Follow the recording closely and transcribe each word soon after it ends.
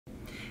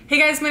Hey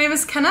guys, my name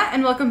is Kenna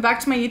and welcome back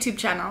to my YouTube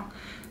channel.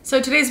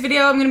 So today's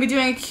video I'm going to be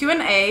doing a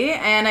Q&A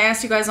and I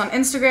asked you guys on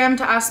Instagram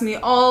to ask me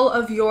all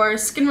of your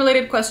skin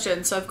related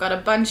questions. So I've got a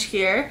bunch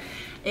here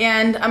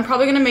and I'm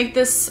probably going to make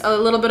this a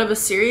little bit of a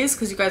series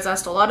because you guys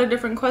asked a lot of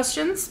different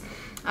questions.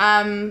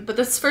 But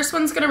this first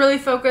one's going to really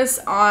focus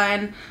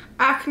on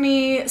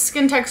acne,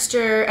 skin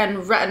texture, and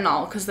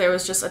retinol because there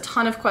was just a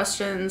ton of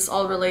questions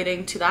all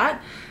relating to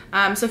that.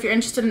 So if you're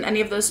interested in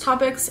any of those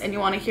topics and you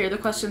want to hear the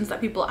questions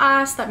that people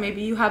ask that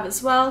maybe you have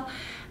as well,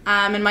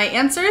 and my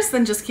answers,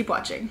 then just keep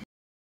watching.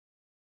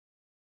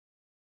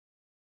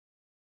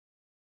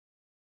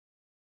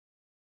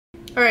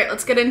 Alright,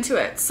 let's get into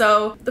it.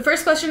 So the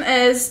first question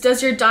is,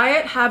 does your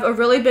diet have a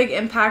really big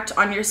impact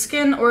on your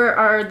skin, or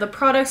are the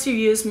products you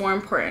use more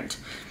important?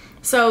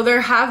 So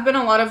there have been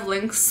a lot of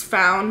links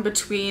found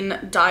between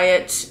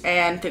diet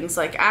and things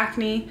like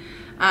acne,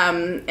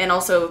 and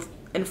also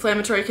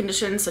inflammatory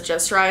conditions such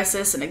as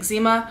psoriasis and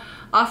eczema.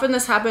 Often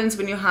this happens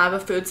when you have a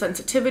food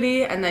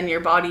sensitivity and then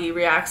your body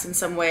reacts in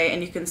some way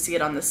and you can see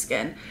it on the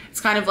skin. It's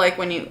kind of like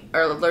when you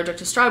are allergic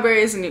to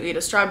strawberries and you eat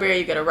a strawberry,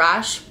 you get a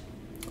rash.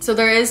 So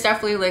there is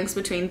definitely links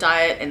between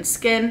diet and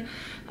skin.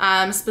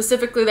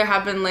 Specifically, there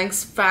have been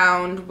links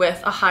found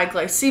with a high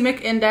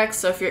glycemic index.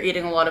 So if you're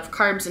eating a lot of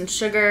carbs and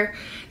sugar,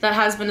 that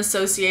has been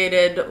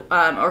associated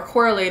or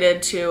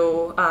correlated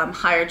to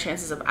higher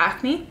chances of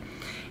acne.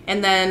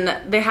 And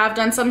then they have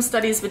done some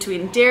studies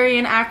between dairy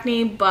and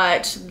acne,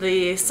 but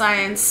the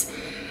science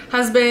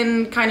has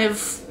been kind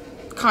of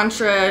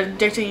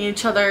contradicting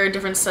each other.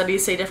 Different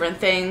studies say different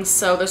things,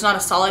 so there's not a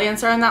solid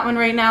answer on that one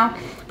right now.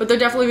 But there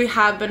definitely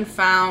have been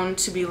found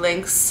to be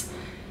links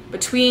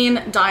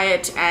between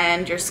diet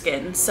and your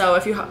skin. So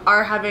if you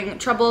are having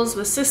troubles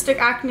with cystic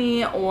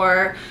acne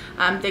or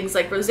things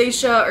like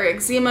rosacea or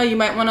eczema, you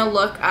might want to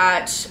look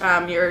at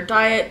your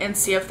diet and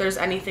see if there's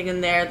anything in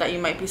there that you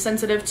might be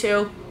sensitive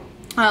to.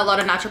 A lot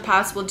of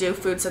naturopaths will do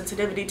food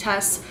sensitivity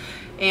tests,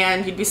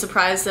 and you'd be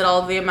surprised at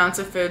all the amounts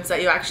of foods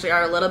that you actually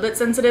are a little bit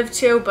sensitive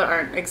to but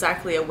aren't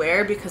exactly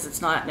aware, because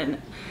it's not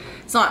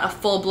a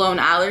full-blown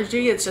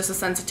allergy, it's just a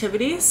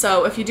sensitivity.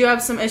 So if you do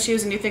have some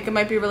issues and you think it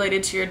might be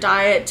related to your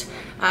diet,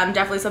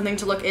 definitely something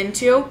to look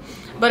into.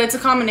 But it's a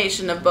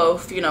combination of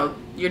both, you know,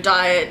 your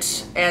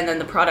diet and then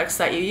the products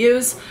that you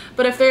use.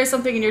 But if there is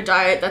something in your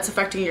diet that's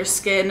affecting your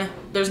skin,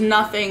 there's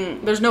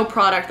no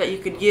product that you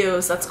could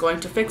use that's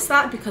going to fix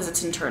that because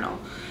it's internal.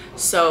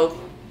 So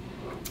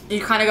you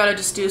kind of got to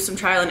just do some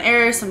trial and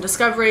error, some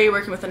discovery,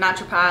 working with a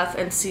naturopath,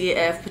 and see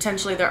if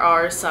potentially there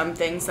are some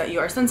things that you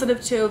are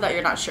sensitive to that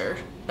you're not sure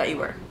that you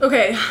were.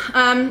 Okay,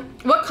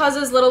 what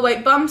causes little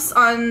white bumps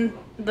on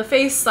the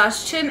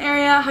face/chin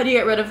area? How do you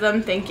get rid of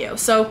them? Thank you.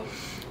 So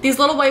these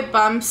little white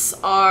bumps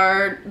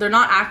they're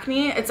not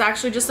acne. It's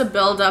actually just a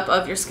buildup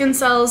of your skin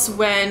cells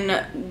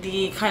when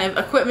the kind of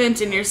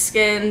equipment in your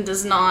skin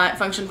does not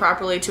function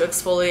properly to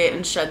exfoliate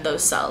and shed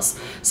those cells.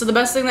 So the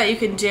best thing that you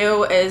can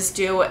do is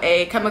do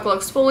a chemical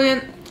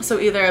exfoliant. So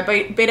either a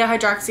beta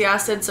hydroxy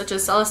acid such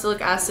as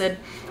salicylic acid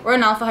or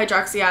an alpha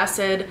hydroxy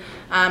acid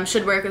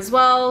should work as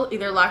well,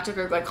 either lactic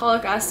or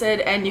glycolic acid,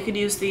 and you could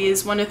use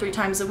these 1 to 3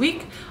 times a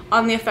week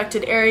on the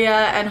affected area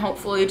and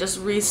hopefully just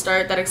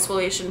restart that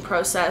exfoliation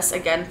process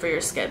again for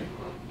your skin.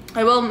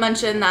 I will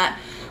mention that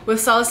with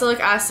salicylic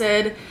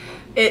acid,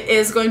 it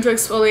is going to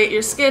exfoliate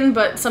your skin,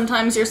 but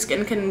sometimes your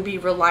skin can be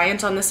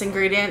reliant on this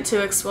ingredient to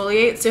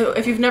exfoliate. So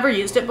if you've never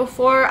used it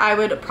before, I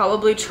would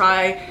probably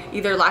try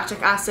either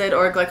lactic acid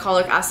or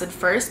glycolic acid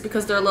first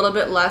because they're a little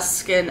bit less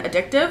skin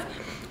addictive,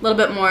 a little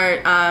bit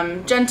more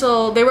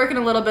gentle. They work in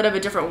a little bit of a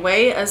different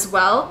way as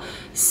well.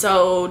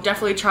 So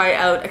definitely try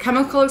out a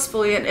chemical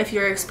exfoliant if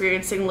you're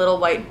experiencing little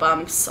white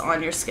bumps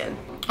on your skin.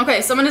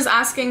 Okay, someone is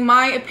asking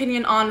my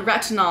opinion on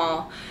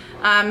retinol.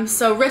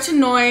 So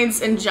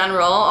retinoids in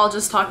general, I'll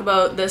just talk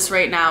about this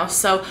right now.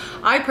 So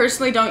I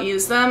personally don't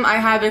use them. I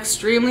have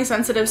extremely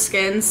sensitive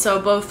skin,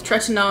 so both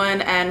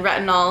tretinoin and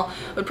retinol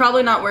would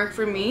probably not work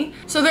for me.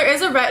 So there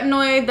is a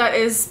retinoid that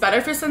is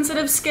better for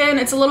sensitive skin.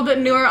 It's a little bit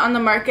newer on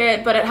the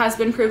market, but it has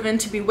been proven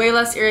to be way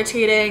less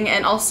irritating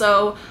and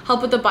also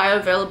help with the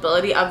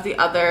bioavailability of the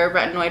other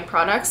retinoid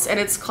products, and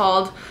it's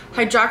called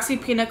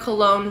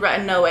hydroxyquinone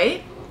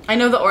retinoate. I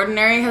know The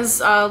Ordinary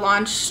has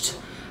launched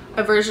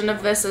a version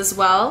of this as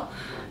well,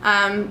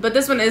 but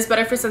this one is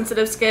better for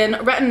sensitive skin.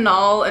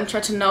 Retinol and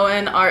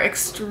tretinoin are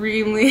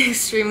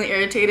extremely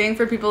irritating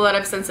for people that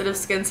have sensitive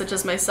skin such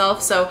as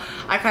myself, so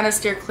I kind of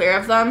steer clear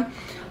of them.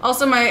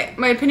 Also, my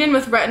opinion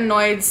with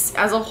retinoids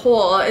as a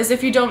whole is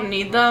if you don't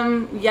need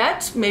them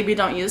yet, maybe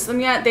don't use them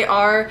yet. They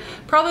are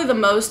probably the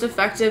most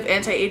effective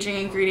anti-aging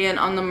ingredient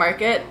on the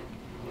market.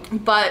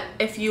 But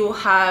if you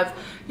have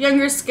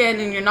younger skin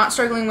and you're not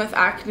struggling with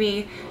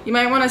acne, you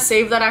might want to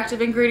save that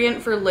active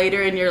ingredient for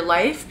later in your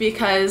life,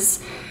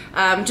 because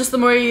just the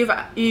more you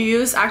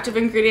use active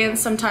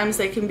ingredients, sometimes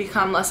they can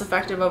become less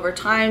effective over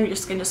time. Your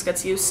skin just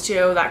gets used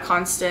to that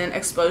constant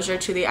exposure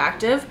to the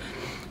active.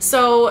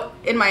 So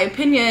in my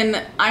opinion,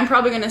 I'm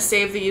probably going to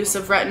save the use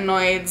of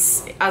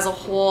retinoids as a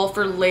whole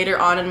for later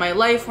on in my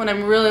life when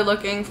I'm really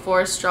looking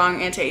for strong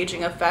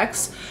anti-aging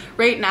effects.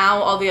 Right now,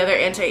 all the other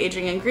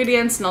anti-aging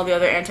ingredients and all the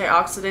other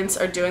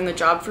antioxidants are doing the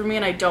job for me,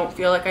 and I don't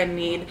feel like I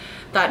need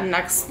that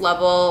next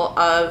level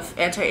of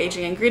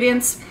anti-aging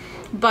ingredients.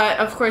 But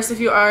of course, if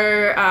you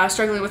are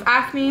struggling with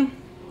acne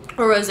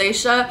or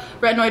rosacea,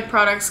 retinoid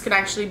products can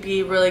actually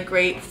be really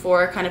great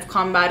for kind of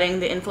combating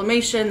the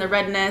inflammation, the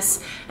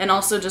redness, and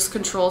also just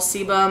control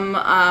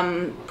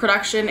sebum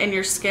production in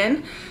your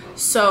skin.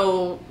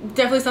 So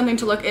definitely something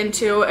to look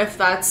into if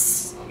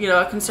that's, you know,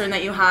 a concern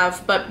that you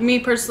have. But me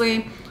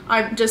personally,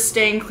 I'm just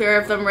staying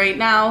clear of them right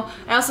now.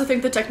 I also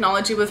think the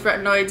technology with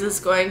retinoids is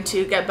going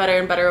to get better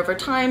and better over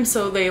time,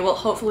 so they will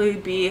hopefully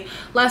be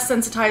less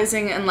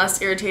sensitizing and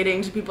less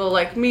irritating to people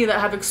like me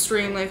that have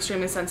extremely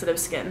sensitive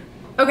skin.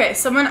 Okay,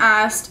 someone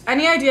asked,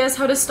 any ideas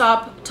how to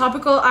stop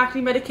topical acne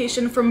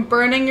medication from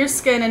burning your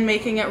skin and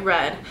making it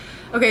red?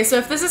 Okay, so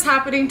if this is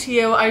happening to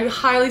you, I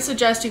highly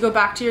suggest you go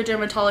back to your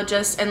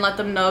dermatologist and let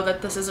them know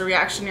that this is a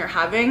reaction you're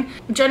having.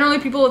 Generally,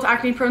 people with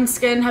acne-prone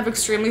skin have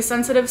extremely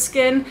sensitive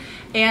skin,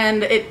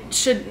 and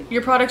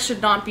your product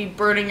should not be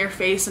burning your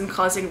face and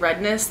causing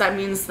redness. That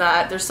means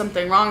that there's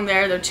something wrong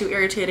there, they're too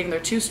irritating, they're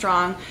too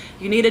strong,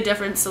 you need a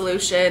different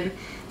solution.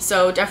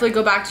 So definitely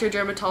go back to your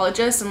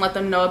dermatologist and let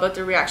them know about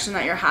the reaction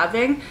that you're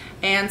having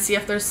and see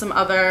if there's some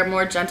other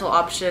more gentle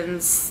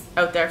options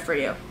out there for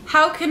you.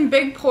 How can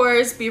big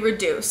pores be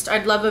reduced?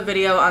 I'd love a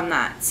video on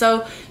that.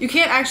 So you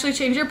can't actually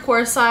change your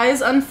pore size,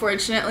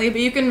 unfortunately,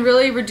 but you can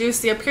really reduce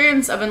the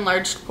appearance of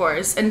enlarged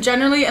pores. And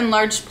generally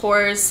enlarged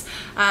pores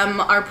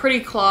are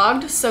pretty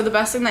clogged, so the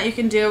best thing that you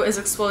can do is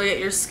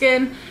exfoliate your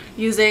skin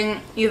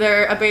using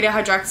either a beta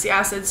hydroxy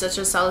acid such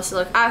as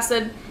salicylic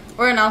acid,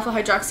 or an alpha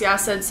hydroxy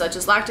acid such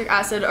as lactic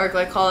acid or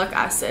glycolic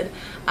acid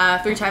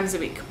 3 times a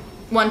week,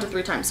 1 to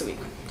 3 times a week,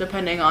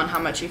 depending on how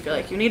much you feel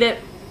like you need it.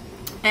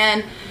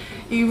 And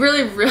you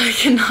really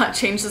cannot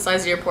change the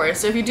size of your pores.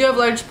 So if you do have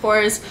large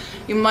pores,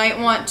 you might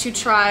want to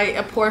try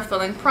a pore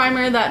filling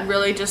primer that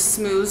really just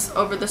smooths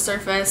over the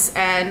surface,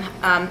 and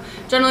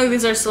generally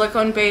these are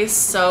silicone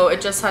based, so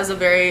it just has a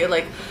very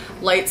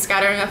light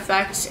scattering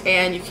effect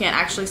and you can't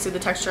actually see the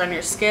texture on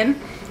your skin.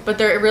 But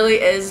there really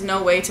is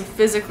no way to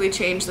physically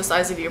change the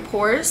size of your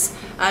pores.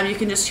 You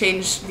can just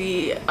change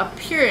the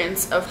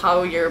appearance of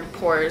how your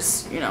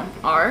pores,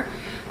 are.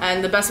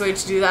 And the best way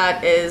to do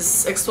that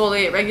is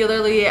exfoliate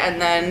regularly and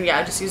then,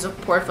 just use a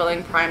pore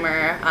filling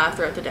primer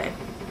throughout the day.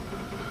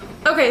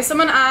 Okay,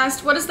 someone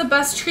asked, what is the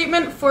best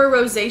treatment for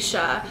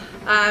rosacea?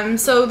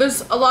 So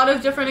there's a lot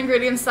of different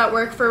ingredients that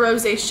work for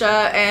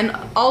rosacea, and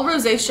all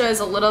rosacea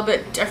is a little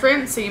bit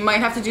different, so you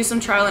might have to do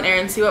some trial and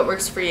error and see what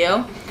works for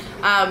you.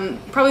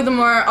 Probably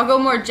I'll go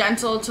more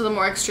gentle to the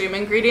more extreme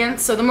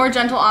ingredients. So the more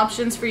gentle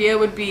options for you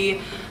would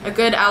be a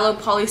good aloe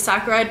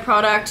polysaccharide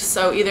product.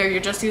 So either you're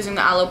just using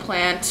the aloe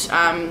plant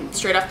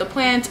straight off the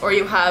plant, or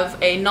you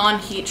have a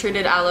non-heat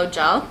treated aloe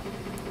gel.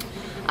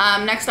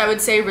 Next, I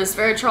would say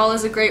resveratrol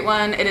is a great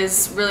one. It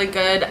is really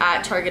good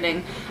at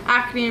targeting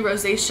acne,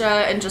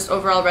 rosacea, and just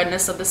overall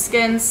redness of the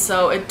skin.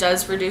 So it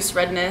does reduce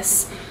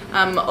redness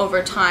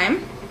over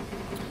time.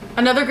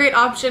 Another great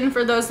option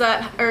for those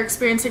that are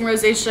experiencing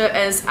rosacea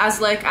is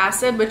azelaic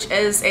acid, which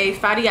is a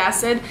fatty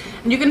acid,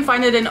 and you can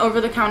find it in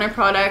over-the-counter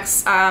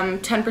products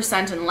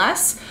 10% and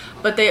less,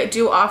 but they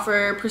do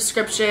offer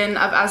prescription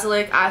of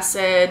azelaic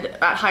acid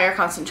at higher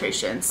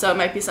concentrations, so it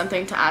might be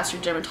something to ask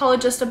your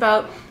dermatologist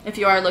about if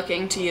you are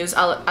looking to use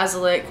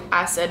azelaic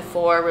acid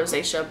for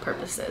rosacea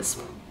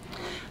purposes.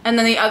 And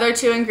then the other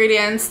 2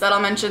 ingredients that I'll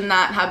mention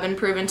that have been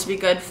proven to be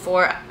good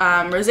for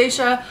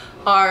rosacea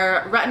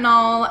are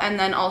retinol and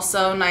then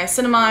also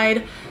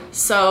niacinamide.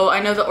 So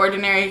I know The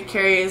Ordinary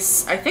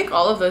carries, I think,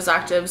 all of those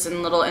actives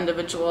in little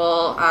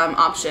individual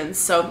options.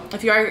 So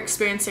if you are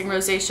experiencing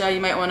rosacea, you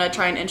might want to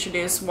try and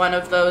introduce one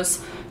of those,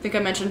 I think I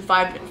mentioned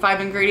five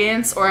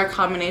ingredients, or a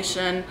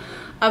combination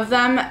of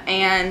them,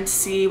 and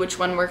see which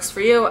one works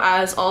for you,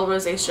 as all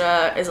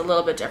rosacea is a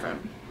little bit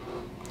different.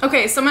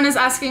 Okay, someone is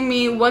asking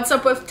me what's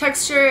up with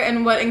texture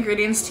and what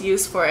ingredients to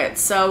use for it.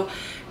 So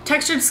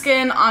textured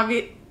skin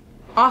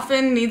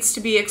often needs to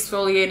be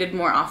exfoliated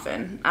more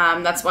often.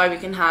 That's why we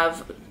can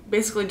have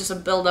basically just a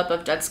buildup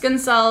of dead skin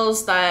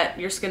cells that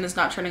your skin is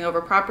not turning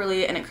over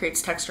properly, and it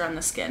creates texture on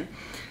the skin.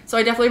 So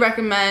I definitely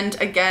recommend,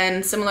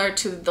 again, similar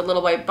to the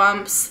little white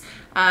bumps,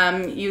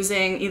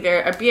 using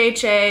either a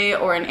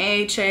BHA or an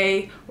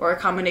AHA or a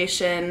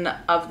combination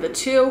of the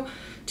 2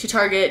 to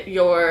target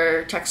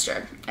your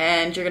texture.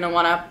 And you're going to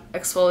want to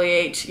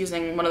exfoliate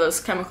using one of those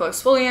chemical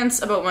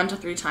exfoliants about 1 to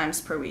 3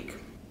 times per week.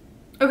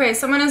 Okay,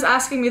 someone is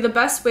asking me the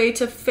best way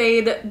to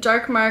fade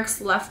dark marks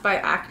left by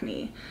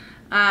acne.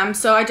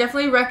 So I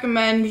definitely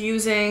recommend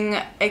using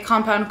a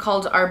compound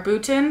called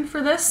arbutin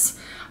for this.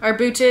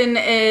 Arbutin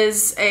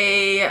is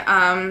a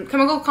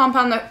chemical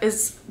compound that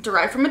is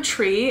derived from a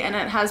tree, and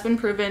it has been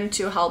proven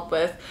to help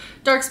with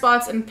dark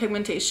spots and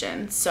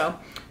pigmentation. So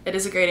it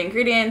is a great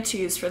ingredient to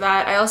use for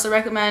that. I also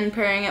recommend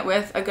pairing it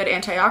with a good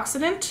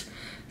antioxidant.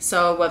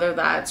 So whether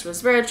that's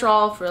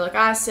resveratrol, ferulic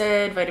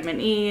acid,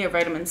 vitamin E, or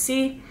vitamin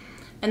C.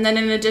 And then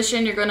in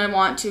addition, you're going to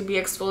want to be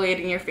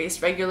exfoliating your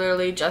face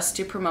regularly just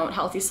to promote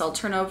healthy cell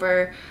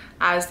turnover,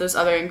 as those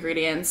other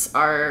ingredients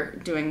are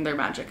doing their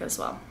magic as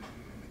well.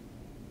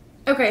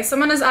 Okay,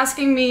 someone is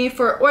asking me,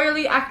 for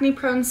oily,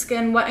 acne-prone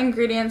skin, what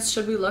ingredients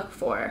should we look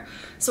for?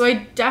 So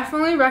I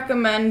definitely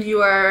recommend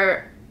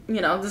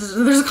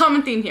there's a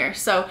common theme here.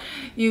 So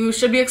you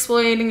should be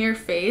exfoliating your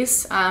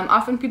face.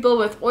 Often people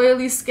with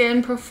oily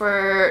skin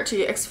prefer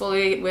to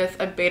exfoliate with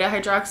a beta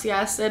hydroxy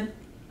acid.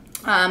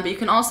 But you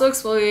can also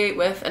exfoliate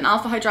with an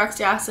alpha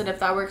hydroxy acid if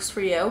that works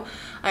for you.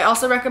 I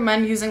also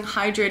recommend using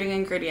hydrating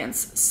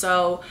ingredients.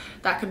 So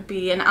that could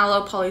be an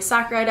aloe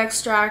polysaccharide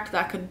extract,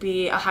 that could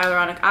be a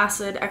hyaluronic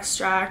acid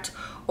extract,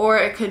 or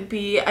it could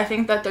be, I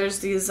think that there's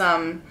these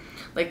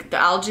like the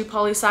algae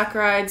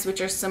polysaccharides,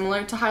 which are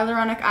similar to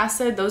hyaluronic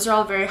acid. Those are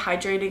all very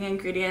hydrating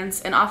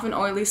ingredients, and often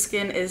oily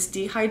skin is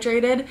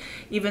dehydrated,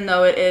 even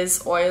though it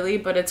is oily,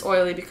 but it's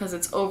oily because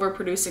it's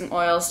overproducing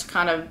oils to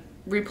kind of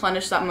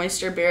replenish that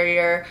moisture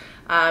barrier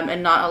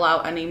and not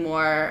allow any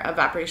more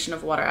evaporation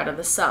of water out of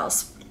the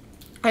cells.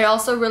 I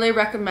also really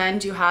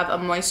recommend you have a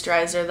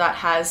moisturizer that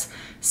has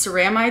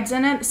ceramides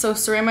in it. So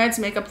ceramides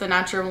make up the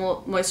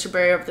natural moisture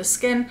barrier of the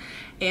skin,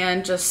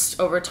 and just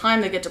over time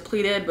they get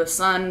depleted with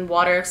sun,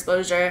 water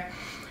exposure,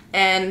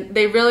 and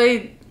they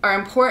really are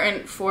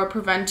important for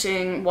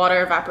preventing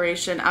water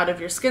evaporation out of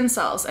your skin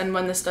cells. And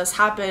when this does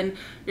happen,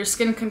 your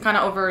skin can kind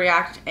of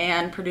overreact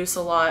and produce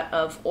a lot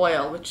of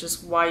oil, which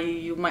is why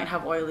you might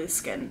have oily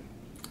skin.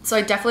 So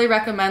I definitely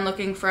recommend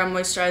looking for a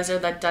moisturizer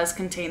that does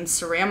contain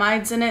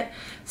ceramides in it.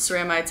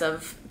 Ceramides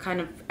of kind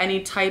of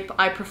any type.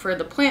 I prefer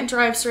the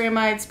plant-derived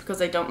ceramides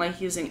because I don't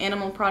like using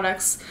animal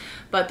products,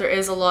 but there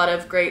is a lot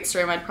of great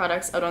ceramide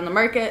products out on the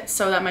market,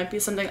 so that might be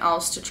something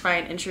else to try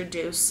and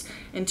introduce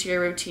into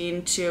your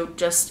routine to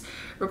just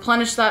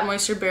replenish that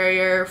moisture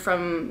barrier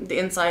from the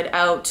inside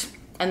out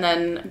and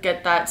then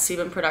get that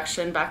sebum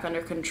production back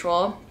under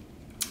control.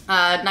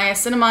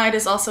 Niacinamide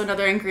is also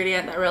another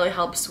ingredient that really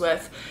helps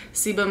with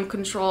sebum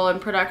control and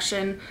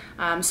production,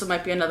 so it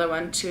might be another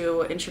one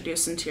to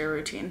introduce into your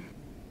routine.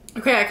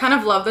 Okay, I kind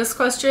of love this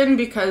question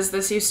because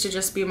this used to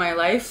just be my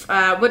life.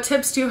 What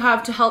tips do you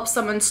have to help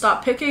someone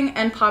stop picking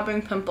and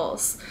popping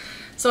pimples?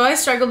 So I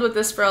struggled with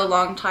this for a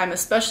long time,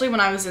 especially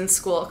when I was in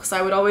school, because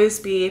I would always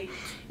be,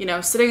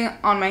 sitting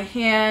on my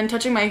hand,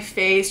 touching my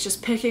face,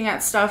 just picking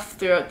at stuff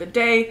throughout the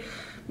day.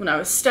 When I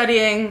was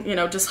studying,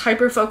 just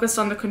hyper-focused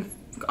on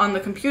the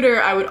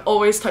computer, I would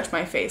always touch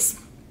my face,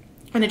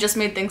 and it just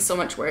made things so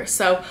much worse.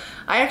 So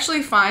I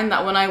actually find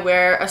that when I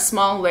wear a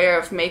small layer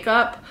of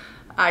makeup,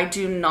 I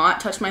do not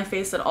touch my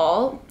face at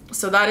all.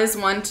 So that is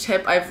one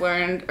tip I've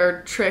learned,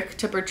 or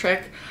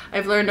tip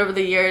I've learned over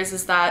the years,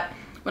 is that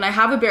when I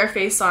have a bare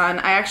face on,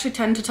 I actually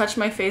tend to touch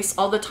my face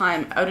all the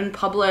time. Out in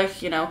public,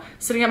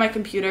 sitting at my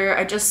computer,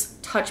 I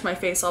just touch my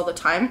face all the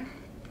time.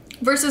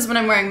 Versus when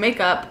I'm wearing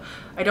makeup,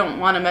 I don't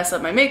want to mess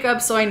up my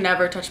makeup, so I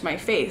never touch my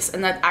face.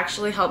 And that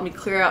actually helped me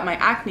clear out my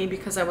acne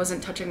because I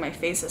wasn't touching my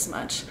face as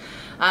much.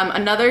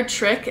 Another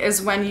trick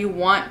is when you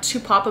want to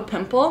pop a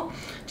pimple,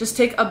 just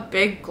take a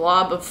big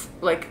glob of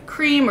like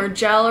cream or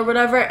gel or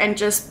whatever and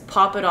just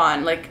pop it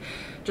on. Like,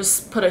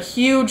 just put a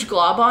huge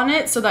glob on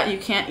it so that you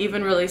can't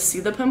even really see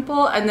the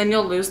pimple, and then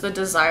you'll lose the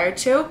desire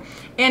to.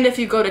 And if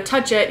you go to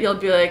touch it, you'll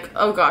be like,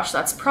 oh gosh,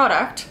 that's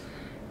product,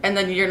 and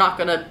then you're not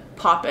gonna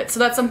pop it. So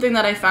that's something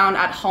that I found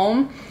at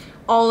home.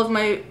 All of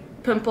my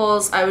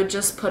pimples, I would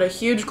just put a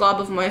huge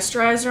glob of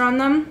moisturizer on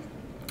them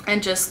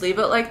and just leave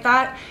it like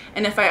that.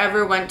 And if I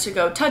ever went to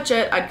go touch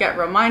it, I'd get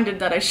reminded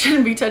that I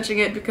shouldn't be touching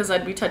it because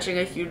I'd be touching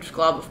a huge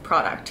glob of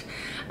product.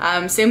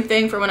 Same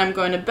thing for when I'm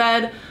going to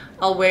bed.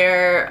 I'll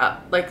wear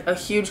like a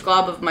huge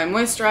glob of my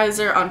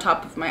moisturizer on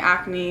top of my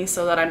acne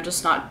so that I'm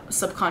just not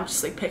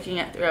subconsciously picking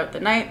it throughout the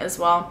night as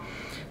well.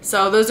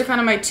 So those are kind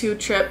of my two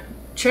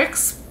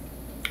tricks.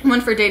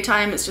 One for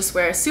daytime is just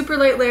wear a super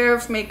light layer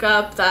of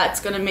makeup that's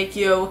gonna make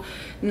you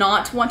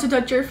not want to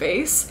touch your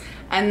face.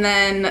 And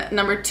then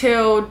number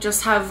two,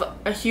 just have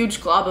a huge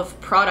glob of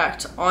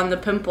product on the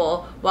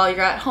pimple while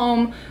you're at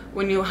home.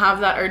 When you have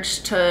that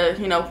urge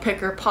to,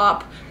 pick or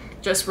pop,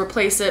 just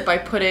replace it by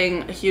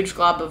putting a huge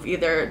glob of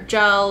either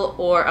gel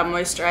or a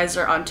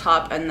moisturizer on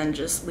top and then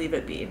just leave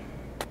it be.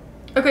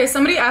 Okay,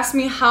 somebody asked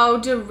me how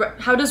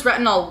does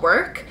retinol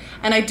work?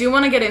 And I do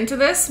want to get into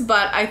this,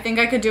 but I think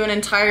I could do an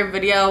entire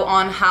video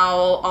on how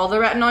all the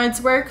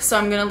retinoids work, so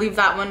I'm going to leave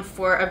that one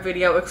for a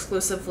video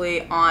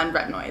exclusively on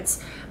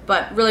retinoids.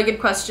 But really good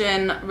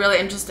question, really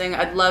interesting.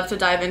 I'd love to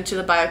dive into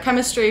the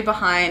biochemistry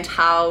behind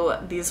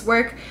how these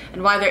work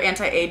and why they're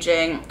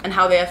anti-aging and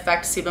how they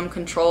affect sebum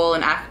control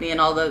and acne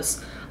and all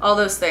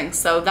those things.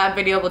 So that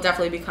video will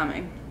definitely be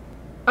coming.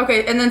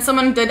 Okay, and then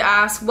someone did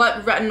ask,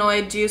 what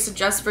retinoid do you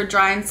suggest for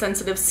dry and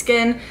sensitive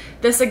skin?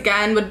 This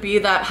again would be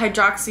that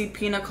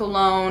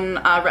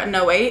hydroxypinocolone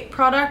retinoate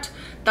product.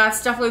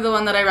 That's definitely the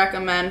one that I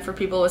recommend for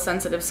people with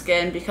sensitive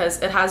skin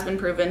because it has been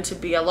proven to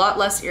be a lot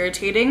less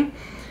irritating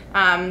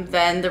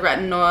than the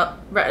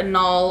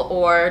retinol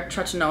or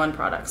tretinoin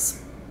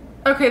products.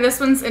 Okay, this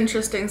one's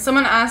interesting.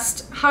 Someone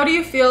asked, how do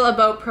you feel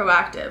about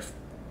Proactiv?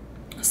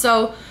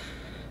 So,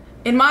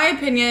 in my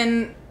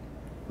opinion,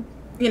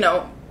 you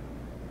know,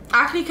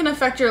 acne can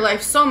affect your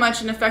life so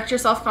much and affect your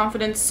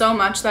self-confidence so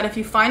much that if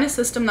you find a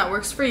system that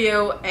works for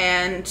you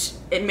and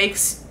it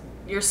makes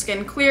your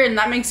skin clear and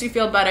that makes you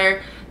feel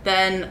better,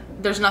 then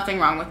there's nothing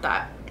wrong with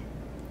that.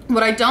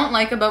 What I don't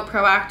like about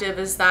Proactiv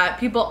is that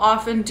people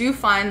often do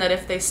find that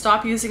if they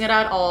stop using it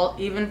at all,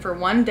 even for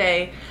one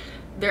day,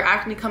 their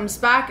acne comes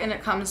back and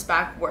it comes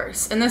back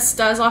worse. And this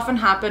does often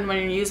happen when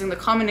you're using the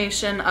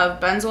combination of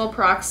benzoyl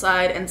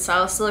peroxide and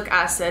salicylic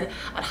acid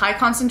at high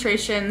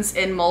concentrations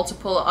in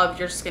multiple of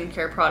your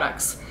skincare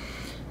products.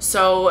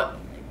 So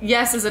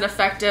yes, is it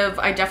effective?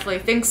 I definitely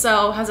think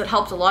so. Has it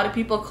helped a lot of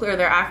people clear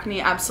their acne?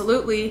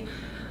 Absolutely.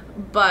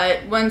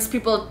 But once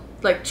people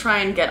like try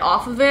and get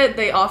off of it,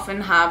 they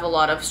often have a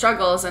lot of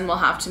struggles and will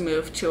have to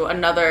move to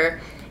another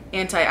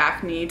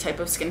anti-acne type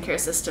of skincare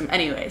system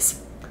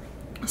anyways.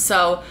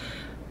 So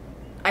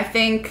I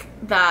think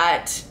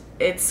that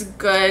it's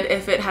good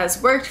if it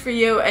has worked for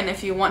you, and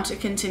if you want to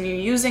continue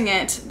using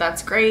it,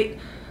 that's great.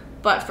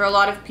 But for a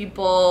lot of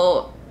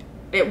people,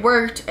 it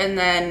worked and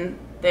then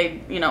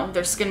they, you know,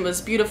 their skin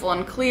was beautiful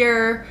and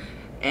clear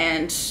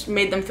and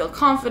made them feel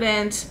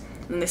confident,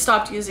 and they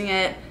stopped using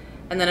it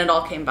and then it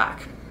all came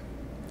back.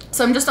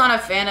 So I'm just not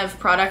a fan of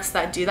products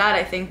that do that.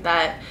 I think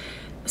that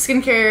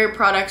skincare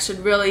products should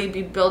really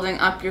be building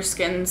up your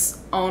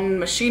skin's own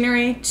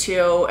machinery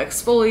to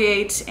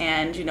exfoliate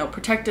and, you know,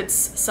 protect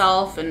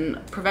itself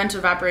and prevent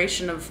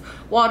evaporation of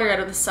water out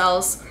of the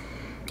cells.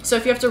 So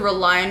if you have to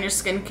rely on your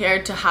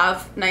skincare to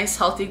have nice,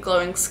 healthy,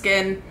 glowing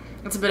skin,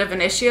 it's a bit of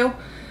an issue.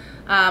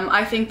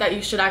 I think that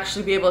you should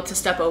actually be able to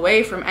step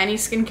away from any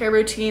skincare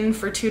routine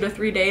for 2 to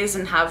 3 days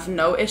and have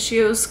no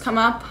issues come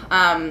up.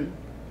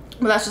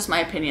 But that's just my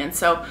opinion.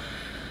 So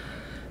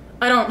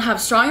I don't have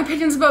strong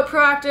opinions about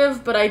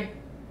Proactiv, but I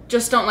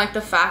just don't like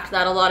the fact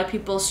that a lot of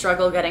people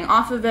struggle getting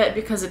off of it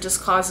because it just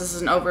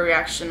causes an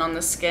overreaction on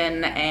the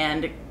skin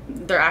and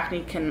their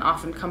acne can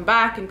often come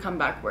back and come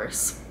back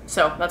worse.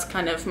 So that's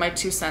kind of my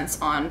 2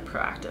 cents on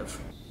Proactiv.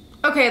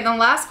 Okay, the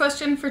last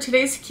question for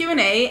today's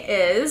Q&A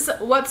is,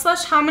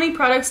 how many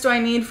products do I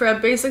need for a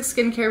basic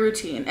skincare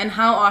routine, and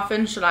how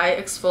often should I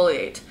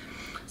exfoliate?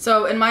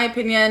 So in my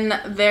opinion,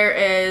 there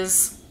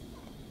is,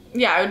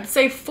 I would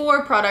say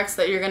 4 products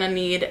that you're gonna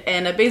need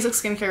in a basic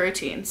skincare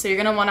routine. So you're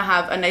gonna wanna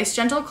have a nice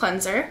gentle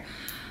cleanser.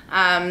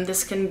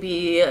 This can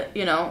be,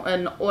 you know,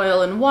 an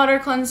oil and water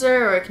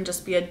cleanser, or it can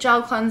just be a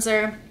gel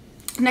cleanser.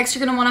 Next,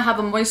 you're gonna wanna have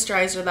a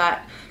moisturizer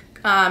that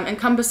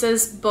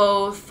encompasses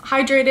both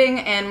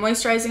hydrating and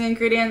moisturizing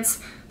ingredients.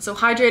 So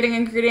hydrating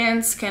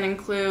ingredients can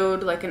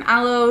include like an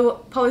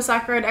aloe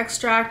polysaccharide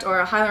extract or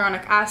a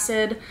hyaluronic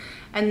acid.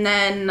 And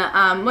then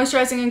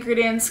moisturizing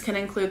ingredients can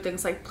include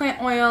things like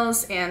plant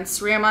oils and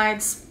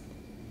ceramides.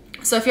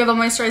 So if you have a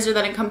moisturizer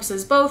that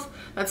encompasses both,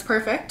 that's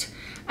perfect.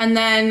 And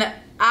then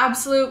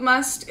absolute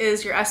must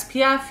is your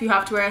SPF. You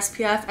have to wear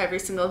SPF every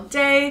single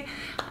day.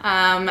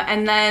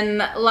 And then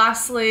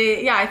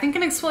lastly, I think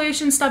an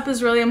exfoliation step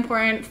is really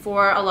important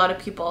for a lot of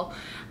people.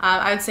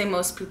 I would say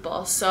most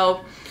people.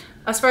 So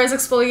as far as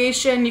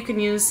exfoliation, you can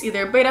use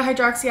either beta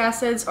hydroxy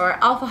acids or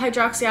alpha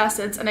hydroxy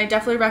acids, and I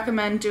definitely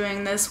recommend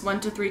doing this 1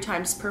 to 3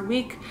 times per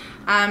week.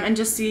 And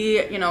just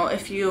see, you know,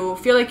 if you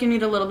feel like you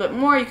need a little bit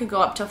more, you could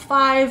go up to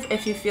 5.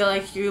 If you feel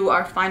like you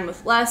are fine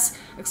with less,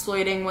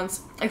 exfoliating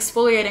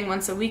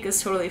once a week is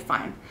totally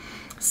fine.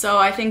 So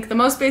I think the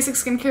most basic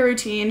skincare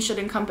routine should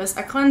encompass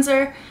a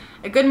cleanser,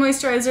 a good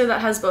moisturizer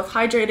that has both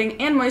hydrating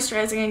and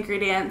moisturizing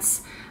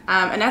ingredients,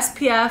 an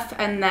SPF,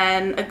 and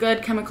then a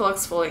good chemical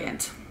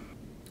exfoliant.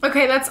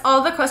 Okay, that's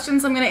all the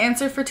questions I'm going to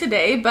answer for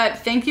today, but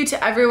thank you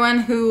to everyone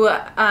who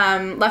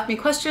left me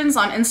questions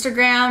on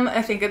Instagram.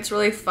 I think it's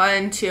really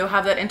fun to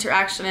have that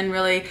interaction and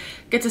really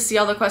get to see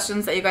all the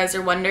questions that you guys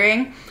are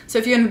wondering. So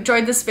if you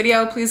enjoyed this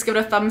video, please give it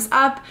a thumbs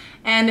up,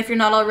 and if you're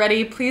not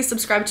already, please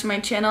subscribe to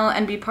my channel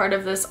and be part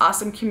of this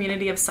awesome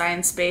community of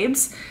science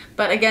babes.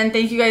 But again,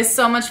 thank you guys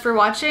so much for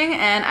watching,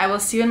 and I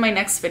will see you in my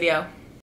next video.